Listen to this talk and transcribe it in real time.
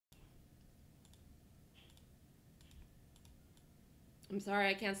I'm sorry,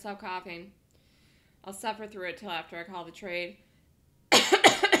 I can't stop coughing. I'll suffer through it till after I call the trade.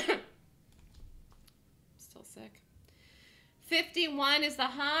 Still sick. 51 is the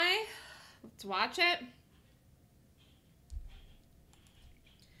high. Let's watch it.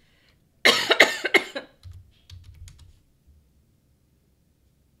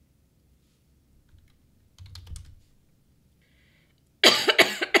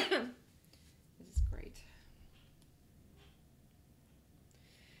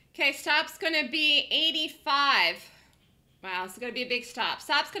 Okay, stop's going to be 85. Wow, this is going to be a big stop.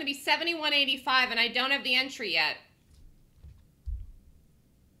 Stop's going to be 71.85, and I don't have the entry yet.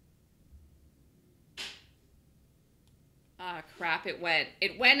 Ah, crap, it went.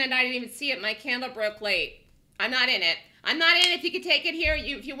 It went, and I didn't even see it. My candle broke late. I'm not in it. I'm not in it. If you could take it here,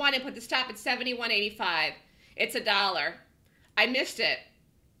 if you want to put the stop at 71.85. It's $1. I missed it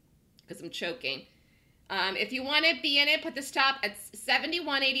because I'm choking. If you want to be in it, put the stop at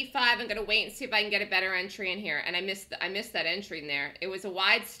 71.85. I'm going to wait and see if I can get a better entry in here. And I missed that entry in there. It was a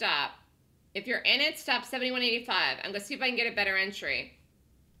wide stop. If you're in it, stop 71.85. I'm going to see if I can get a better entry.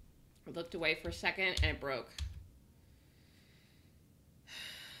 I looked away for a second and it broke.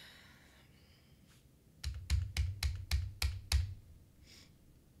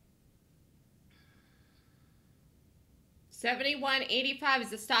 $71.85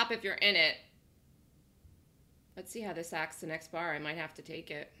 is the stop if you're in it. Let's see how this acts the next bar. I might have to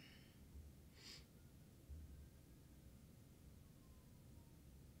take it.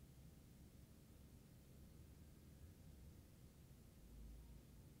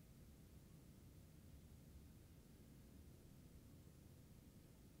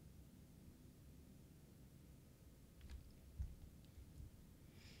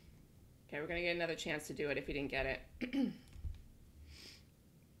 Okay, we're going to get another chance to do it if you didn't get it.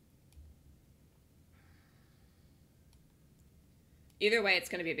 Either way, it's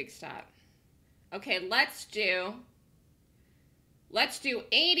going to be a big stop. Okay, let's do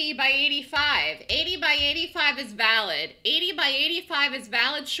 80 by 85. 80 by 85 is valid. 80 by 85 is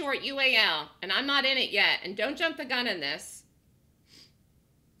valid short UAL, and I'm not in it yet. And don't jump the gun in this.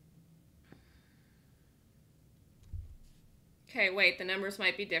 Okay, wait, the numbers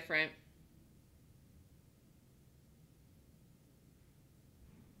might be different.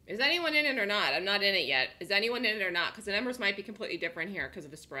 Is anyone in it or not? I'm not in it yet. Is anyone in it or not? Because the numbers might be completely different here because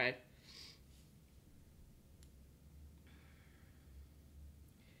of the spread.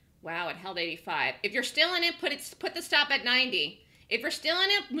 Wow, it held 85. If you're still in it, put the stop at 90. If you're still in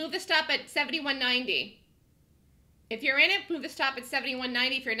it, move the stop at 71.90. If you're in it, move the stop at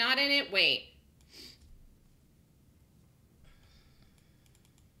 71.90. If you're not in it, wait.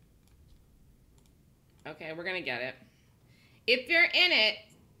 Okay, we're going to get it. If you're in it,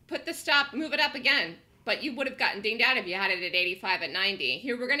 put the stop, move it up again. But you would have gotten dinged out if you had it at 85 at 90.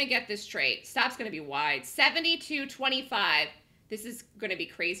 Here, we're going to get this trade. Stop's going to be wide. 72.25. This is going to be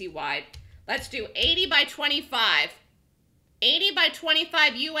crazy wide. Let's do 80 by 25. 80 by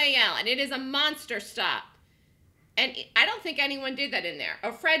 25 UAL. And it is a monster stop. And I don't think anyone did that in there.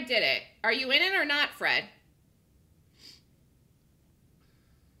 Oh, Fred did it. Are you in it or not, Fred?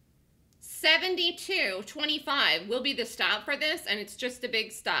 72.25 will be the stop for this, and it's just a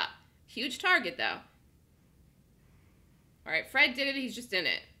big stop. Huge target, though. All right, Fred did it. He's just in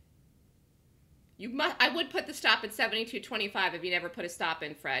it. I would put the stop at 72.25 if you never put a stop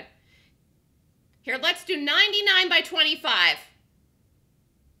in, Fred. Here, let's do 99 by 25.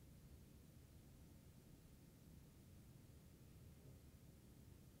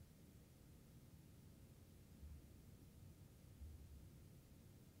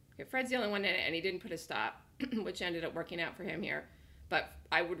 Fred's the only one in it, and he didn't put a stop, which ended up working out for him here. But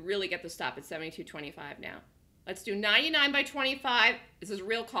I would really get the stop at 72.25 now. Let's do 99 by 25. This is a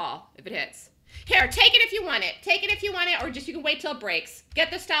real call if it hits. Here, take it if you want it. Take it if you want it, or just you can wait till it breaks.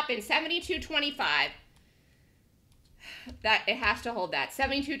 Get the stop in 72.25. That it has to hold that.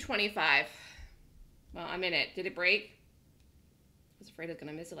 72.25. Well, I'm in it. Did it break? I was afraid I was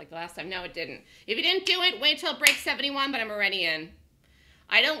going to miss it like the last time. No, it didn't. If you didn't do it, wait till it breaks 71, but I'm already in.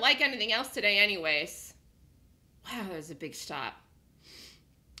 I don't like anything else today anyways. Wow, that was a big stop.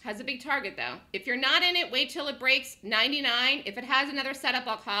 Has a big target, though. If you're not in it, wait till it breaks 99. If it has another setup,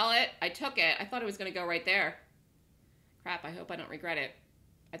 I'll call it. I took it. I thought it was going to go right there. Crap, I hope I don't regret it.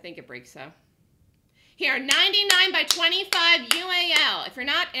 I think it breaks, though. Here, 99 by 25 UAL. If you're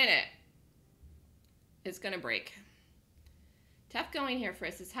not in it, it's going to break. Tough going here,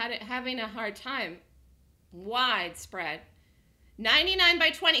 Frisk. It's having a hard time. Wide spread. 99 by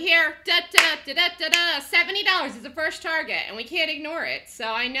 20 here, $70 is the first target, and we can't ignore it. So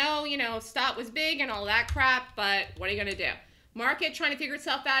I know, stop was big and all that crap, but what are you going to do? Market trying to figure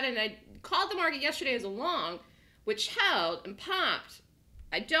itself out, and I called the market yesterday as a long, which held and popped.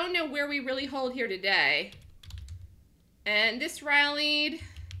 I don't know where we really hold here today. And this rallied,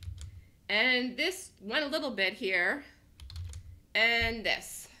 and this went a little bit here, and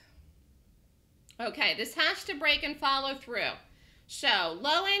this. Okay, this has to break and follow through. So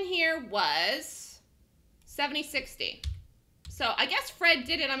low in here was 70.60. So I guess Fred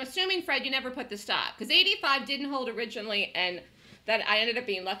did it. I'm assuming, Fred, you never put the stop, because 85 didn't hold originally, and that I ended up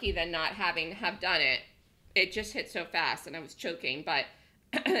being lucky than not have done it. It just hit so fast, and I was choking. But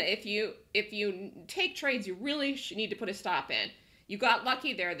if you take trades, you really need to put a stop in. You got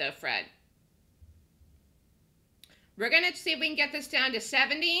lucky there, though, Fred. We're going to see if we can get this down to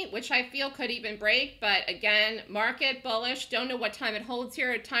 70, which I feel could even break. But again, market bullish. Don't know what time it holds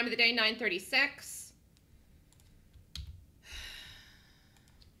here. Time of the day, 9:36.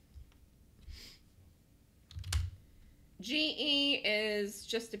 GE is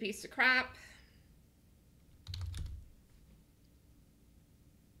just a piece of crap.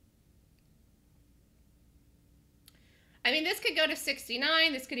 I mean, this could go to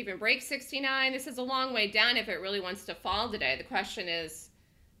 69. This could even break 69. This is a long way down if it really wants to fall today. The question is,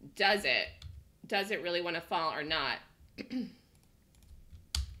 does it? Does it really want to fall or not?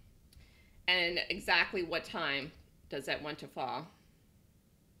 And exactly what time does it want to fall?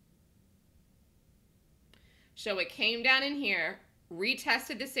 So it came down in here,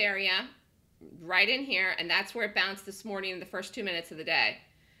 retested this area right in here, and that's where it bounced this morning in the first 2 minutes of the day.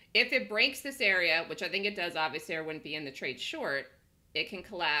 If it breaks this area, which I think it does, obviously I wouldn't be in the trade short, it can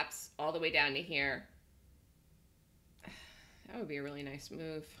collapse all the way down to here. That would be a really nice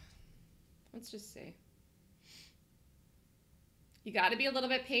move. Let's just see. You got to be a little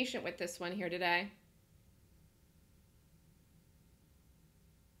bit patient with this one here today.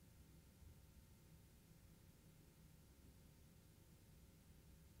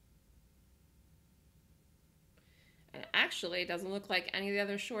 And actually, it doesn't look like any of the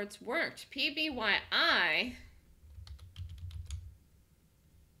other shorts worked. PBYI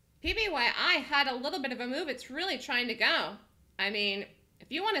had a little bit of a move. It's really trying to go. I mean, if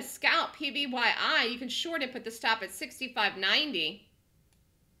you want to scalp PBYI, you can short it, put the stop at 65.90.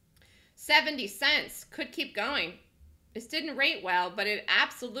 70 cents. Could keep going. This didn't rate well, but it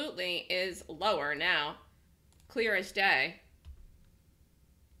absolutely is lower now. Clear as day.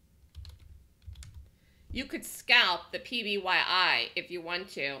 You could scalp the PBYI if you want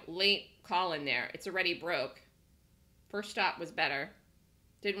to. Late call in there. It's already broke. First stop was better.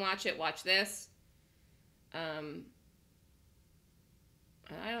 Didn't watch it. Watch this. There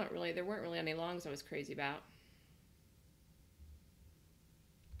weren't really any longs I was crazy about.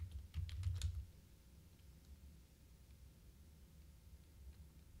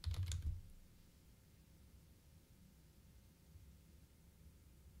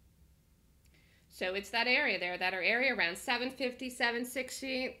 So it's that area there, that area around 750,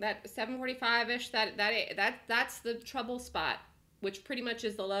 760, that 745-ish, that's the trouble spot, which pretty much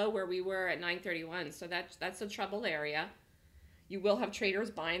is the low where we were at 931. So that's a trouble area. You will have traders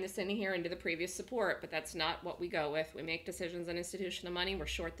buying this in here into the previous support, but that's not what we go with. We make decisions on institutional money. We're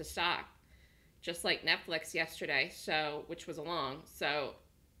short the stock, just like Netflix yesterday, so which was a long. So,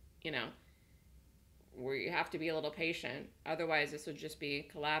 you know, we have to be a little patient. Otherwise, this would just be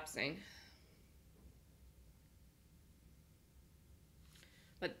collapsing.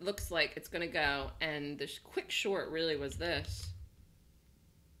 But it looks like it's going to go, and the quick short really was this.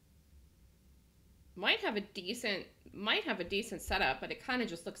 Might have a decent setup, but it kind of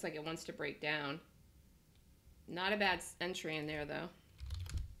just looks like it wants to break down. Not a bad entry in there, though.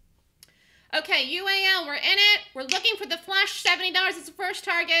 Okay, UAL, we're in it. We're looking for the flash. $70 is the first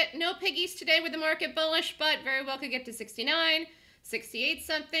target. No piggies today with the market bullish, but very well could get to 69, 68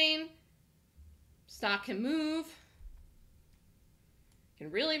 something. Stock can move. Can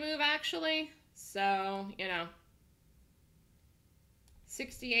really move, actually. So, you know,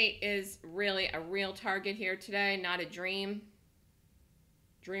 68 is really a real target here today, not a dream.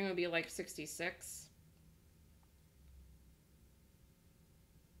 Dream would be like 66.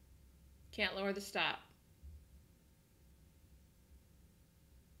 Can't lower the stop.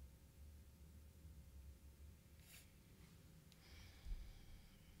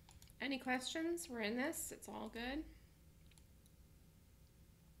 Any questions? We're in this. It's all good.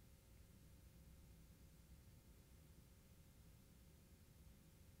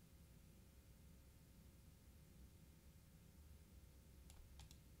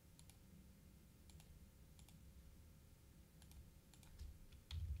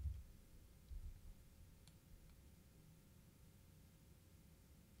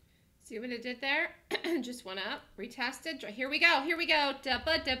 See what it did there? Just went up, retested. Here we go. Here we go.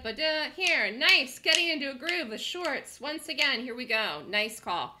 Da-ba-da-ba-da. Here, nice. Getting into a groove. The shorts. Once again, here we go. Nice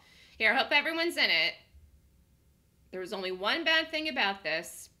call. Here, hope everyone's in it. There was only one bad thing about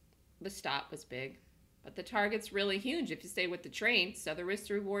this. The stop was big. But the target's really huge if you stay with the trade. So the risk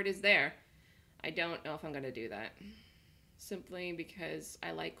to reward is there. I don't know if I'm going to do that. Simply because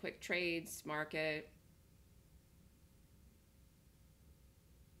I like quick trades, market.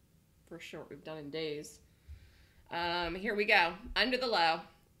 For sure, we've done in days. Here we go. Under the low.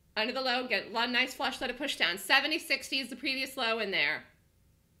 Under the low, get a nice flush, let it push down. 70.60 is the previous low in there.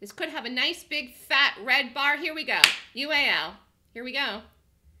 This could have a nice big fat red bar. Here we go. UAL. Here we go.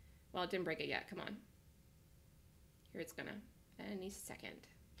 Well, it didn't break it yet. Come on. Here it's gonna. Any second.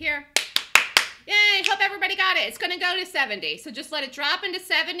 Here. Yay! Hope everybody got it. It's gonna go to 70. So just let it drop into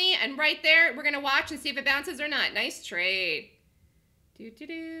 70, and right there, we're gonna watch and see if it bounces or not. Nice trade.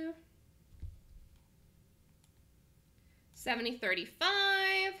 Do-do-do. 70.35.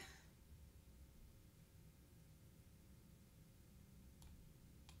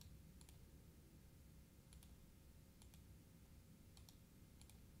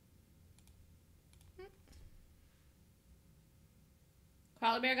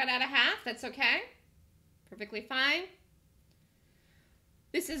 Koala Bear got out a half. That's okay. Perfectly fine.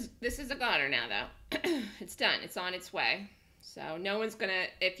 This is a goner now, though. It's done. It's on its way. So no one's gonna,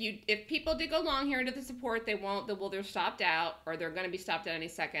 if people did go long here into the support, they're stopped out, or they're gonna be stopped at any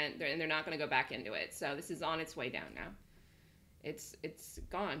second, and they're not gonna go back into it. So this is on its way down now. It's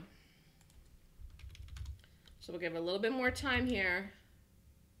gone. So we'll give it a little bit more time here.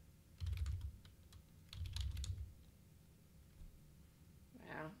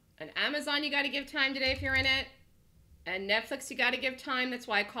 Wow. And Amazon, you got to give time today if you're in it. And Netflix, you got to give time. That's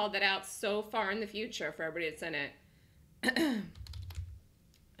why I called that out so far in the future for everybody that's in it.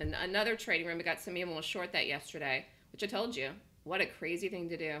 And another trading room, we got some people short that yesterday, which I told you. What a crazy thing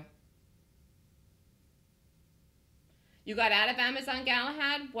to do. You got out of Amazon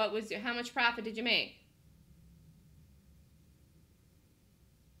Galahad? How much profit did you make?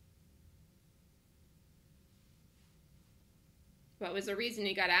 What was the reason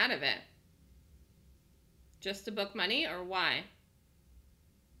you got out of it? Just to book money, or why?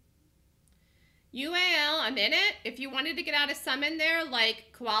 UAL, I'm in it. If you wanted to get out of some in there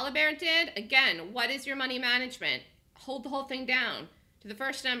like Koala Bear did, again, what is your money management? Hold the whole thing down to the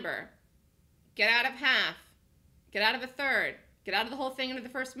first number. Get out of half. Get out of a third. Get out of the whole thing into the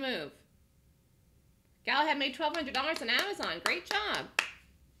first move. Galahad made $1,200 on Amazon. Great job.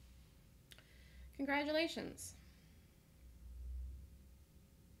 Congratulations.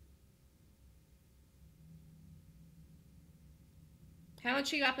 How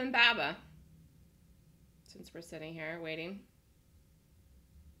much you up in Baba? Since we're sitting here waiting.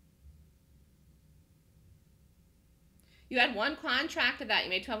 You had one contract of that. You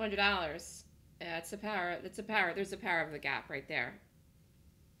made $1,200. Yeah, it's a power. It's a power. There's a power of the gap right there.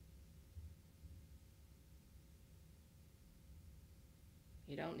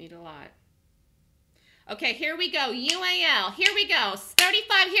 You don't need a lot. Okay, here we go. UAL. Here we go.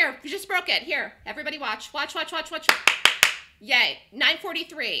 35 here. We just broke it. Here. Everybody watch. Watch, watch, watch, watch. Yay.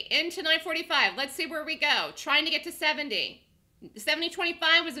 943. Into 945. Let's see where we go. Trying to get to 70.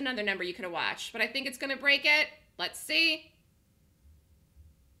 70.25 was another number you could have watched, but I think it's going to break it. Let's see.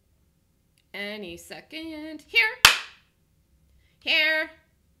 Any second. Here. Here.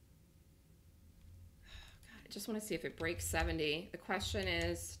 Oh, God, I just want to see if it breaks 70. The question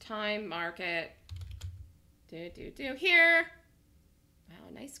is time, market. Here. Wow,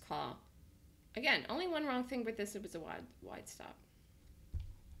 nice call. Again, only one wrong thing with this. It was a wide stop.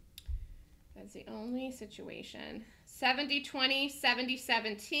 That's the only situation. 70.20,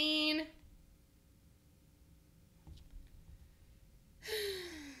 70.17.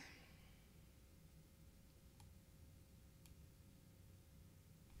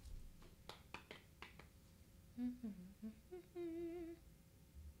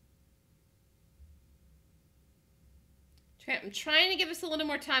 I'm trying to give us a little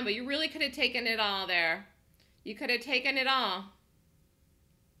more time, but you really could have taken it all there. You could have taken it all.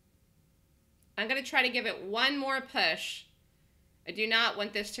 I'm going to try to give it one more push. I do not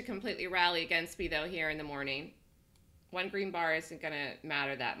want this to completely rally against me, though, here in the morning. One green bar isn't going to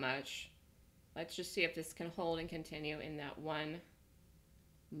matter that much. Let's just see if this can hold and continue in that one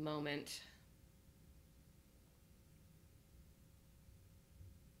moment.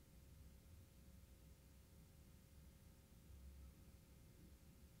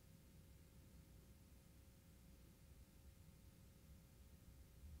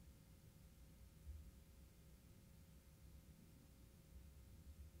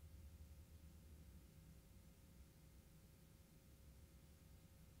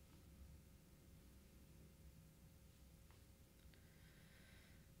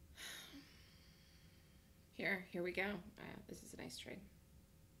 Here we go. This is a nice trade.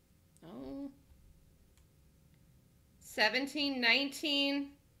 Oh. 17, 19,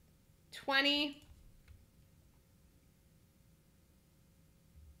 20.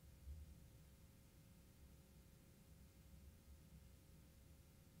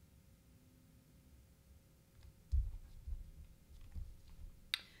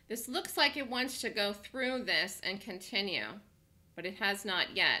 This looks like it wants to go through this and continue, but it has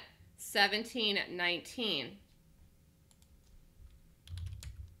not yet. 17, 19.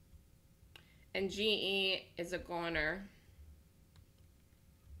 And GE is a goner.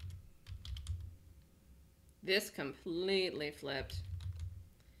 This completely flipped.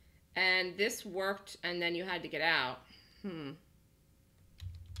 And this worked, and then you had to get out.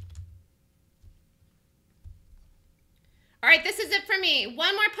 All right, this is it for me.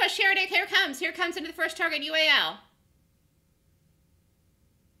 One more push here. Here it comes. Here it comes into the first target, UAL.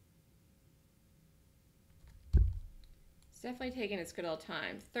 It's definitely taking its good old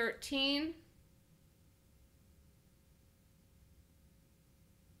time. 13.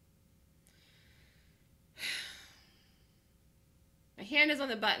 My hand is on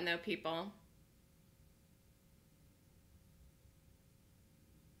the button, though, people.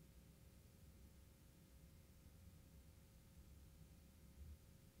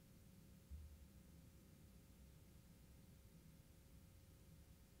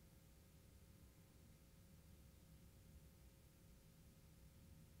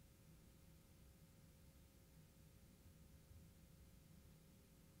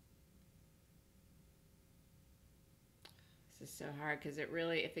 This is so hard because it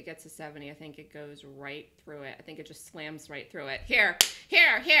really, if it gets to 70, I think it goes right through it. I think it just slams right through it. Here.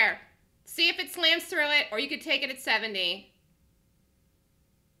 See if it slams through it, or you could take it at 70.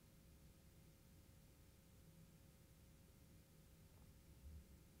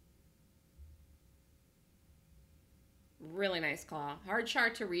 Really nice call. Hard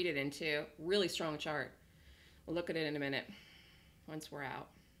chart to read it into. Really strong chart. We'll look at it in a minute once we're out.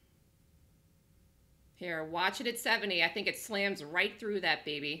 Here, watch it at 70. I think it slams right through that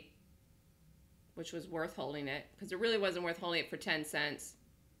baby, which was worth holding it, because it really wasn't worth holding it for 10 cents.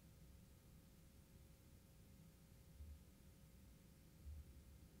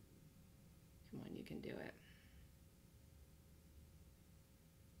 Come on, you can do it.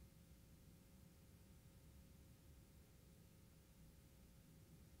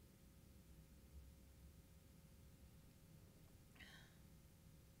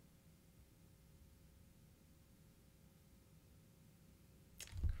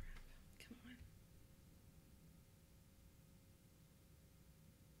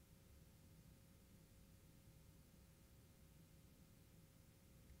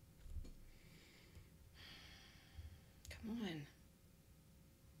 Come on.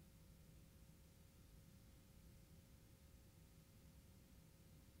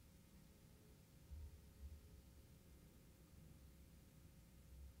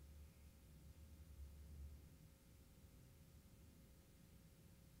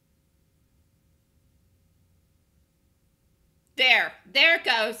 There it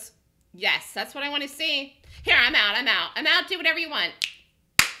goes. Yes, that's what I want to see. Here, I'm out. Do whatever you want.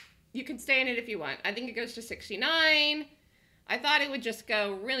 You can stay in it if you want. I think it goes to 69. I thought it would just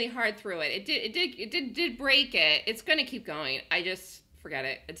go really hard through it. It did break it. It's going to keep going. I just forget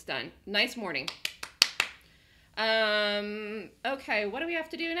it. It's done. Nice morning. Okay, what do we have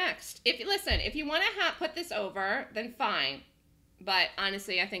to do next? If you want to put this over, then fine. But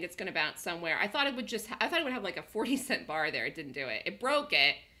honestly, I think it's going to bounce somewhere. I thought it would have like a 40-cent bar there. It didn't do it. It broke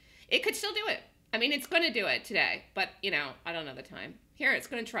it. It could still do it. I mean, it's going to do it today. But, you know, I don't know the time. Here, it's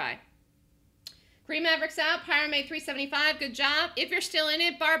going to try. Green Mavericks out. Pyramid 375. Good job. If you're still in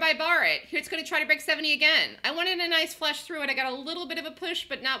it, bar by bar it. Here, it's going to try to break 70 again. I wanted a nice flush through it. I got a little bit of a push,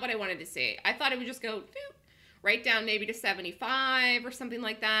 but not what I wanted to see. I thought it would just go right down maybe to 75 or something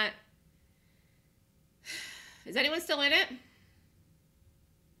like that. Is anyone still in it?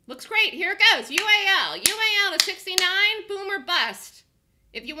 Looks great. Here it goes. UAL. UAL to 69. Boom or bust.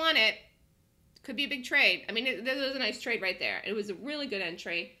 If you want it. Could be a big trade. I mean, this was a nice trade right there. It was a really good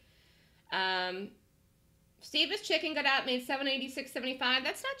entry. Steve's chicken got out, made 786.75.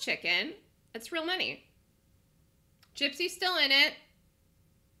 That's not chicken. That's real money. Gypsy's still in it.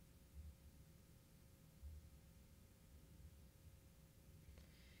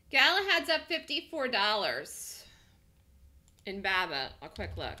 Galahad's up $54. In Baba, a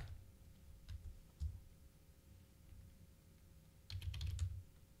quick look.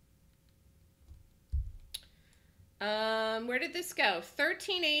 Where did this go?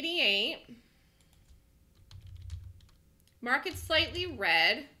 1388. Market slightly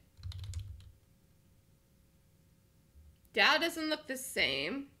red. Dow doesn't look the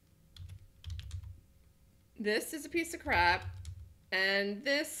same. This is a piece of crap. And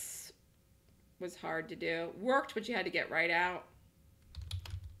this was hard to do. Worked, but you had to get right out.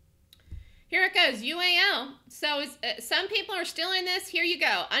 Here it goes, UAL. So some people are still in this. Here you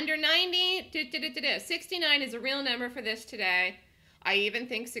go. Under 90, 69 is a real number for this today. I even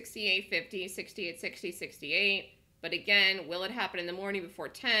think 68.50, 68.60, 68. But again, will it happen in the morning before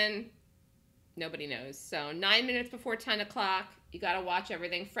 10? Nobody knows. So 9 minutes before 10 o'clock, you got to watch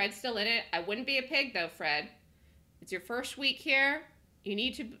everything. Fred's still in it. I wouldn't be a pig though, Fred. It's your first week here. You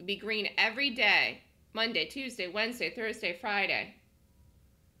need to be green every day. Monday, Tuesday, Wednesday, Thursday, Friday.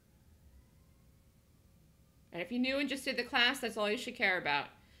 And if you're new and just did the class, that's all you should care about.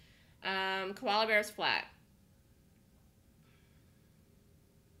 Koala bear's flat.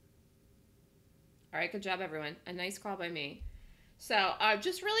 All right, good job, everyone. A nice call by me. So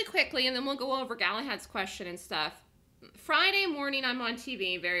just really quickly, and then we'll go over Galahad's question and stuff. Friday morning, I'm on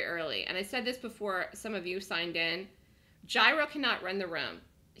TV very early. And I said this before some of you signed in. Gyro cannot run the room.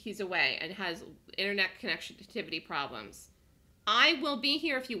 He's away and has internet connectivity problems. I will be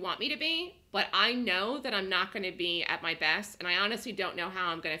here if you want me to be, but I know that I'm not going to be at my best, and I honestly don't know how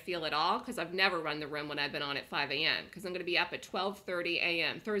I'm going to feel at all because I've never run the room when I've been on at 5 a.m. because I'm going to be up at 12:30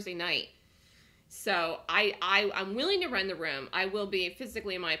 a.m. Thursday night. So I'm willing to run the room. I will be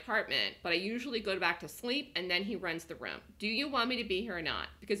physically in my apartment, but I usually go back to sleep, and then he runs the room. Do you want me to be here or not?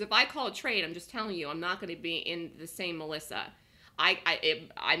 Because if I call a trade, I'm just telling you, I'm not going to be in the same Melissa.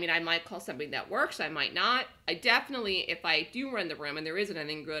 I mean, I might call something that works. I might not. I definitely, if I do run the room and there isn't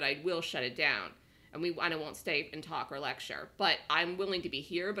anything good, I will shut it down. And I won't stay and talk or lecture. But I'm willing to be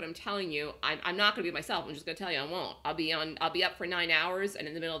here. But I'm telling you, I'm not going to be myself. I'm just going to tell you I won't. I'll be up for 9 hours and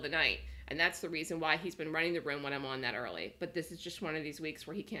in the middle of the night. And that's the reason why he's been running the room when I'm on that early. But this is just one of these weeks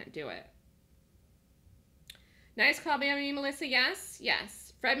where he can't do it. Nice call, baby, Melissa. Yes,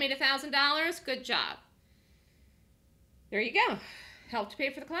 yes. Fred made $1,000. Good job. There you go. Helped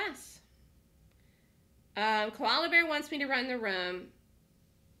pay for the class. Koala Bear wants me to run the room.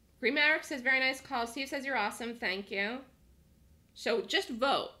 Green Maverick says, very nice call. Steve says, you're awesome. Thank you. So just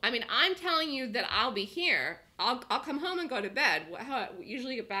vote. I mean, I'm telling you that I'll be here. I'll come home and go to bed. We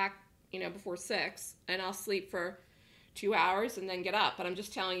usually get back, before 6. And I'll sleep for 2 hours and then get up. But I'm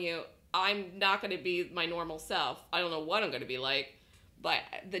just telling you, I'm not going to be my normal self. I don't know what I'm going to be like. But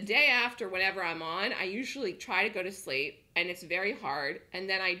the day after, whenever I'm on, I usually try to go to sleep, and it's very hard, and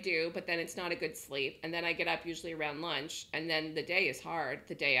then I do, but then it's not a good sleep, and then I get up usually around lunch, and then the day is hard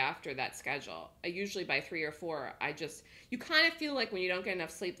the day after that schedule. Usually by 3 or 4, you kind of feel like when you don't get enough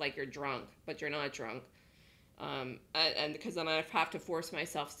sleep, like you're drunk, but you're not drunk. And because then I have to force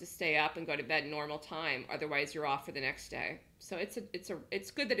myself to stay up and go to bed normal time, otherwise you're off for the next day. So it's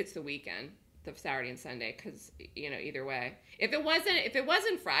good that it's the weekend. The Saturday and Sunday, because either way, if it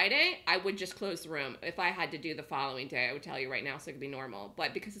wasn't Friday, I would just close the room. If I had to do the following day, I would tell you right now, so it could be normal.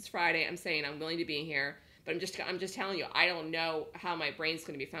 But because it's Friday, I'm saying I'm willing to be here. But I'm just telling you, I don't know how my brain's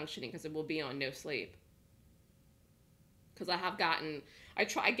going to be functioning because it will be on no sleep. Because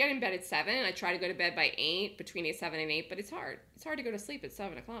I get in bed at 7. I try to go to bed by 8, between 7 and 8, but it's hard. It's hard to go to sleep at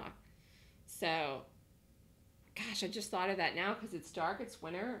 7 o'clock. So. Gosh, I just thought of that now because it's dark, it's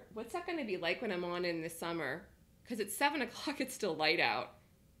winter. What's that going to be like when I'm on in the summer? Because it's 7 o'clock, it's still light out.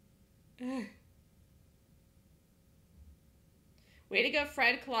 Ugh. Way to go,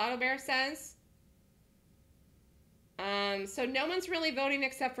 Fred, Koala Bear says. So no one's really voting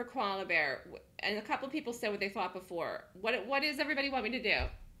except for Koala Bear. And a couple people said what they thought before. What does everybody want me to do?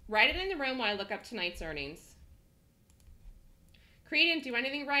 Write it in the room while I look up tonight's earnings. Cree didn't do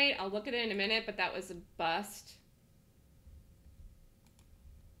anything right. I'll look at it in a minute, but that was a bust.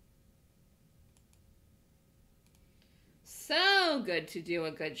 So good to do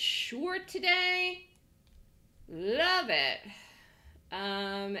a good short today. Love it.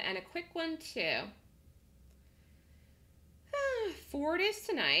 And a quick one too. Ford is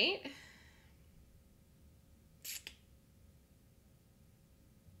tonight.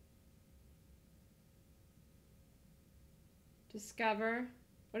 Discover.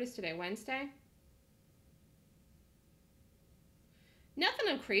 What is today? Wednesday? Nothing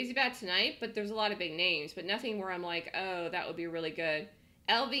I'm crazy about tonight, but there's a lot of big names, but nothing where I'm like, oh, that would be really good.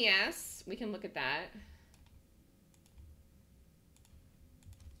 LVS, we can look at that.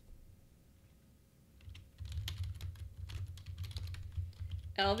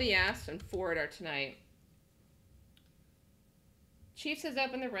 LVS and Ford are tonight. Chief says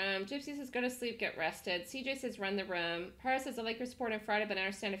open the room. Gypsy says go to sleep, get rested. CJ says run the room. Paris says I like your support on Friday, but I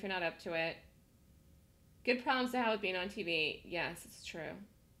understand if you're not up to it. Good problems to have with being on TV. Yes, it's true.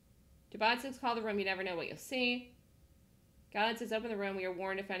 Jabad says call the room. You never know what you'll see. God says, open the room. We are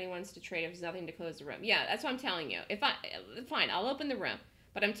warned if anyone's to trade, if there's nothing to close the room. Yeah, that's what I'm telling you. Fine, I'll open the room.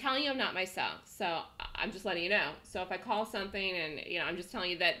 But I'm telling you I'm not myself. So I'm just letting you know. So if I call something and, you know, I'm just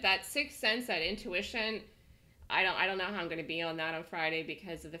telling you that sixth sense, that intuition, I don't know how I'm going to be on that on Friday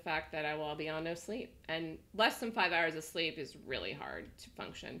because of the fact that I will be on no sleep. And less than 5 hours of sleep is really hard to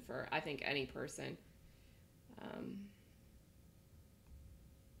function for, I think, any person.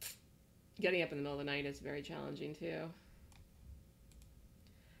 Getting up in the middle of the night is very challenging too.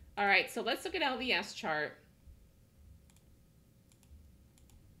 All right, so let's look at LVS chart.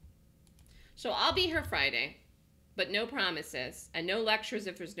 So I'll be here Friday, but no promises and no lectures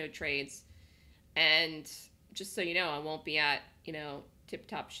if there's no trades. And just so you know, I won't be at, you know,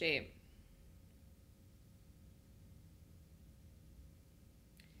 tip-top shape.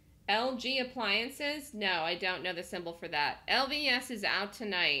 LG Appliances? No, I don't know the symbol for that. LVS is out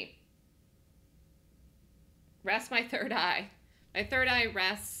tonight. Rest my third eye. My third eye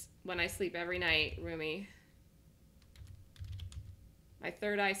rests when I sleep every night, Rumi. My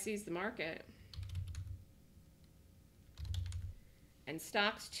third eye sees the market. And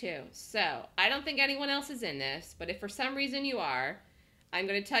stocks too. So I don't think anyone else is in this, but if for some reason you are, I'm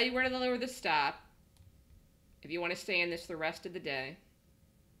going to tell you where to lower the stop if you want to stay in this the rest of the day.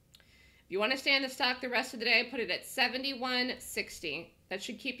 If you want to stay in the stock the rest of the day, put it at 71.60. That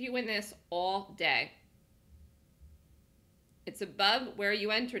should keep you in this all day. It's above where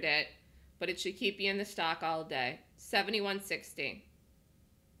you entered it, but it should keep you in the stock all day. 71.60.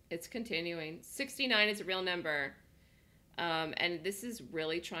 It's continuing. 69 is a real number. And this is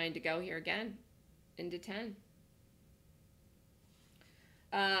really trying to go here again into 10.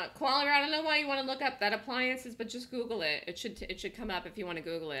 Qualler, I don't know why you want to look up that appliances, but just Google it. It should come up if you want to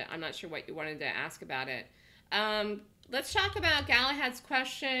Google it. I'm not sure what you wanted to ask about it. Let's talk about Galahad's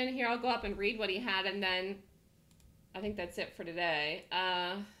question. Here, I'll go up and read what he had, and then I think that's it for today.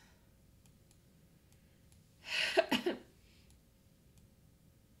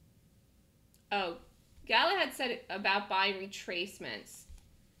 Oh, Galahad said about buying retracements.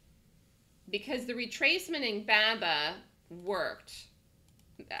 Because the retracement in BABA worked.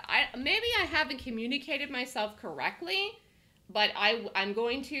 Maybe I haven't communicated myself correctly, but I'm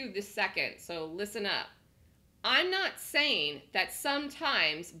going to this second, so listen up. I'm not saying that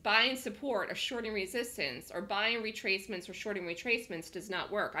sometimes buying support or shorting resistance or buying retracements or shorting retracements does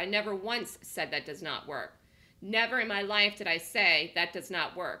not work. I never once said that does not work. Never in my life did I say that does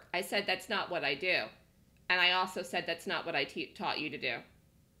not work. I said that's not what I do. And I also said that's not what I taught you to do.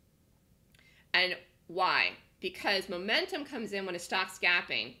 And why? Because momentum comes in when a stock's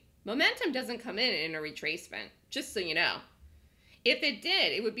gapping. Momentum doesn't come in a retracement, just so you know. If it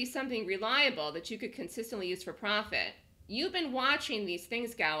did, it would be something reliable that you could consistently use for profit. You've been watching these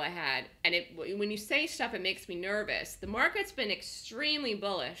things, Galahad, and when you say stuff, it makes me nervous. The market's been extremely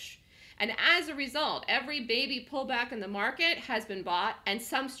bullish. And as a result, every baby pullback in the market has been bought, and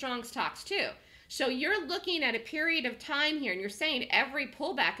some strong stocks too. So you're looking at a period of time here, and you're saying every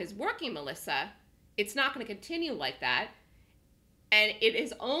pullback is working, Melissa. It's not going to continue like that. And it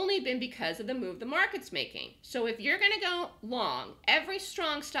has only been because of the move the market's making. So if you're going to go long every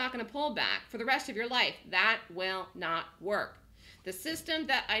strong stock in a pullback for the rest of your life, that will not work. The system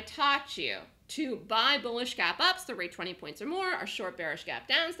that I taught you to buy bullish gap ups that rate 20 points or more, or short bearish gap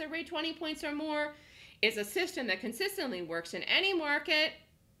downs that rate 20 points or more, is a system that consistently works in any market.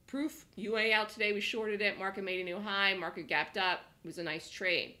 Proof, UA out today, we shorted it, market made a new high, market gapped up, it was a nice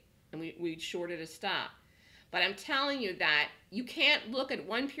trade, and we shorted a stop. But I'm telling you that you can't look at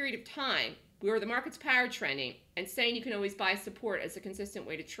one period of time where the market's power trending and saying you can always buy support as a consistent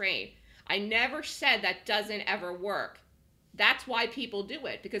way to trade. I never said that doesn't ever work. That's why people do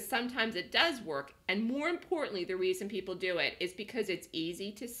it, because sometimes it does work. And more importantly, the reason people do it is because it's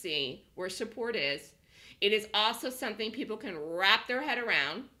easy to see where support is. It is also something people can wrap their head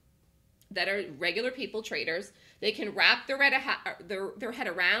around, that are regular people, traders. They can wrap their head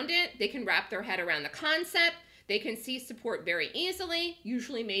around it. They can wrap their head around the concept. They can see support very easily,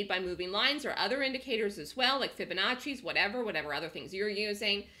 usually made by moving lines or other indicators as well, like Fibonacci's, whatever other things you're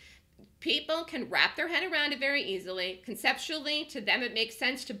using. People can wrap their head around it very easily. Conceptually, to them, it makes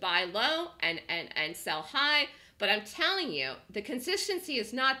sense to buy low and sell high. But I'm telling you, the consistency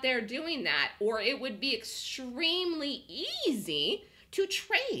is not there doing that, or it would be extremely easy to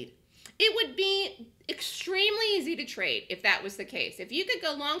trade. It would be extremely easy to trade if that was the case. If you could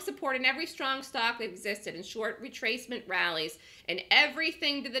go long support in every strong stock that existed and short retracement rallies and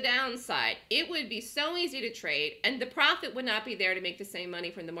everything to the downside, it would be so easy to trade, and the profit would not be there to make the same money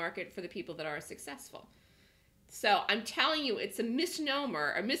from the market for the people that are successful. So I'm telling you, it's a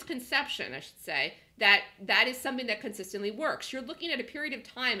misnomer, a misconception, I should say, that is something that consistently works. You're looking at a period of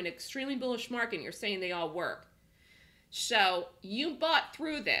time, an extremely bullish market, and you're saying they all work. So you bought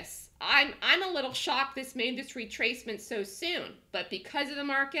through this. I'm a little shocked this made this retracement so soon, but because of the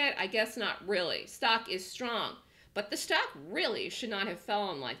market, I guess not really. Stock is strong, but the stock really should not have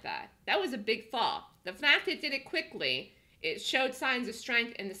fallen like that. That was a big fall. The fact it did it quickly, it showed signs of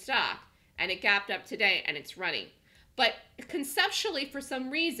strength in the stock, and it gapped up today, and it's running. But conceptually, for some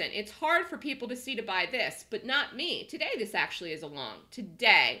reason, it's hard for people to see to buy this, but not me. Today, this actually is a long.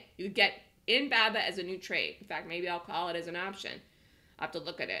 Today, you get in BABA as a new trade. In fact, maybe I'll call it as an option. I'll have to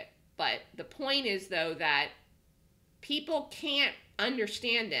look at it. But the point is, though, that people can't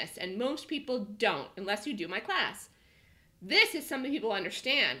understand this, and most people don't, unless you do my class. This is something people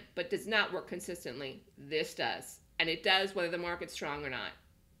understand, but does not work consistently. This does. And it does whether the market's strong or not.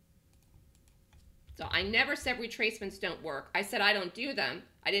 So I never said retracements don't work. I said I don't do them.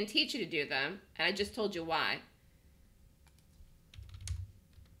 I didn't teach you to do them, and I just told you why.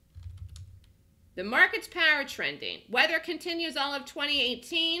 The market's power trending. Whether it continues all of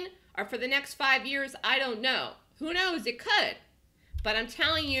 2018 or for the next 5 years, I don't know. Who knows? It could. But I'm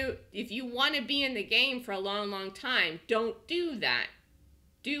telling you, if you want to be in the game for a long, long time, don't do that.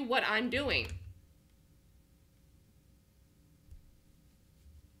 Do what I'm doing.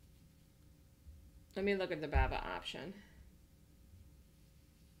 Let me look at the BABA option.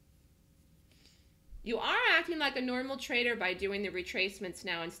 You are acting like a normal trader by doing the retracements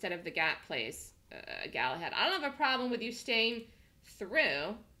now instead of the gap plays, Galahad. I don't have a problem with you staying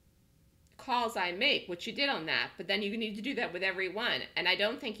through calls I make, which you did on that, but then you need to do that with every one. And I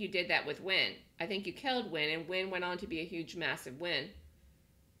don't think you did that with Win. I think you killed Win, and Win went on to be a huge, massive win.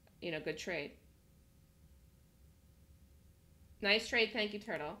 You know, good trade. Nice trade. Thank you,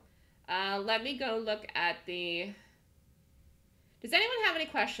 Turtle. Let me go look at the... Does anyone have any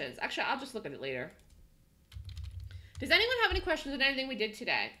questions? Actually, I'll just look at it later. Does anyone have any questions on anything we did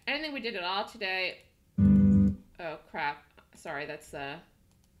today? Anything we did at all today? Oh, crap. Sorry, that's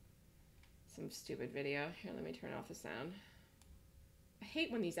some stupid video. Here, let me turn off the sound. I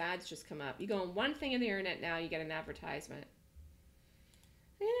hate when these ads just come up. You go on one thing in the internet now, you get an advertisement.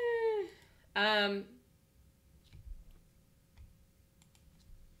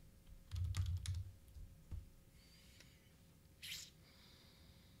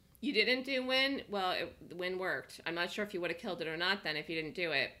 You didn't do Win? Well, the Win worked. I'm not sure if you would have killed it or not then if you didn't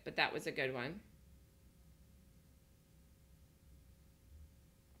do it, but that was a good one.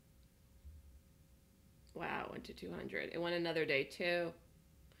 Wow, went to 200. It went another day too.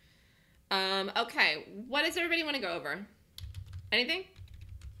 Okay, what does everybody want to go over? Anything?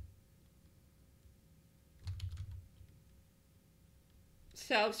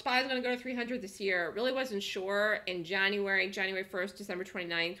 So SPY's going to go to 300 this year. Really wasn't sure in January 1st, December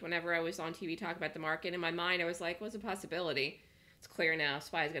 29th, whenever I was on TV talking about the market. In my mind, I was like, what's a possibility? It's clear now.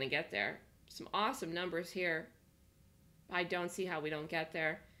 SPY's going to get there. Some awesome numbers here. I don't see how we don't get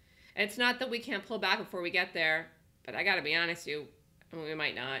there. And it's not that we can't pull back before we get there, but I got to be honest with you, I mean, we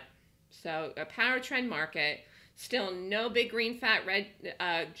might not. So a power trend market, still no big green, fat, red,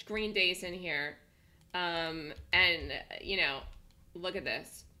 green days in here. And, you know, look at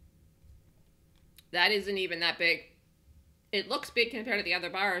this. That isn't even that big. It looks big compared to the other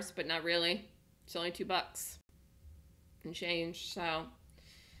bars, but not really. It's only $2 and change. So,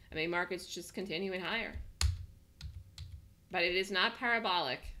 I mean, market's just continuing higher. But it is not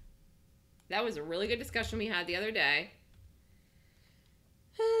parabolic. That was a really good discussion we had the other day.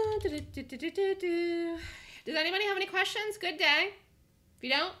 Does anybody have any questions? Good day. If you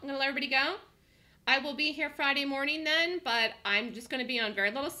don't, I'm going to let everybody go. I will be here Friday morning then, but I'm just going to be on very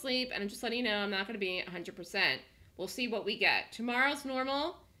little sleep, and I'm just letting you know I'm not going to be 100%. We'll see what we get. Tomorrow's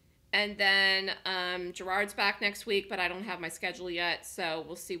normal, and then Gerard's back next week, but I don't have my schedule yet, so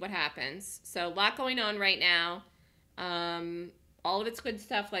we'll see what happens. So a lot going on right now. All of it's good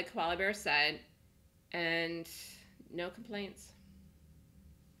stuff, like Koala Bear said, and no complaints.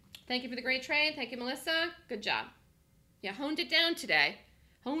 Thank you for the great trade. Thank you, Melissa. Good job. Yeah, honed it down today.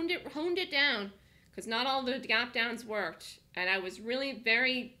 Honed it down, because not all the gap downs worked. And I was really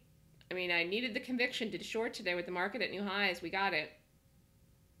I needed the conviction to short today with the market at new highs. We got it.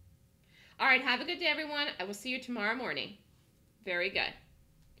 All right, have a good day, everyone. I will see you tomorrow morning. Very good.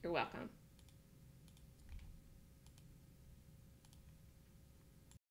 You're welcome.